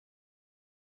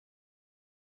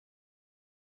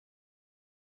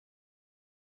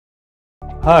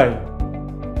Hi,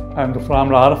 I'm Dr.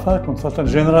 Amr Arafa, Consultant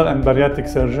General and Bariatric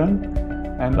Surgeon,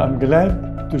 and I'm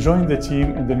glad to join the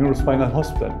team in the Neurospinal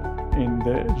Hospital. In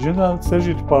the General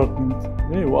Surgery Department,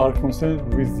 we are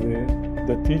concerned with the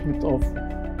treatment of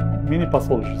many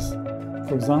pathologies.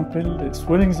 For example,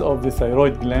 swellings of the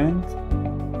thyroid gland,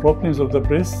 problems of the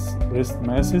breast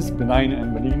masses, benign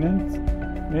and malignant,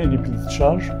 nipple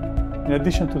discharge, in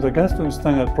addition to the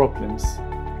gastrointestinal problems.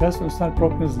 Gastrointestinal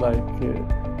problems like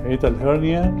hiatal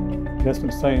hernia,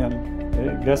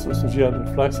 gastroesophageal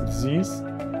reflux disease,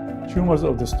 tumors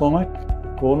of the stomach,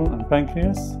 colon and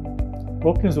pancreas,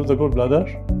 problems of the gallbladder,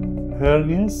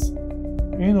 hernias,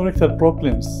 anorectal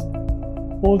problems.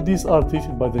 All these are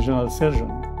treated by the general surgeon.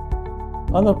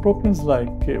 Other problems like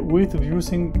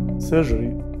weight-reducing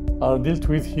surgery are dealt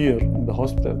with here in the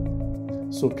hospital.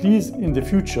 So please, in the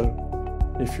future,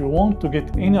 if you want to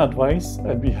get any advice,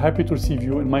 I'll be happy to receive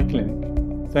you in my clinic.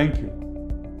 Thank you.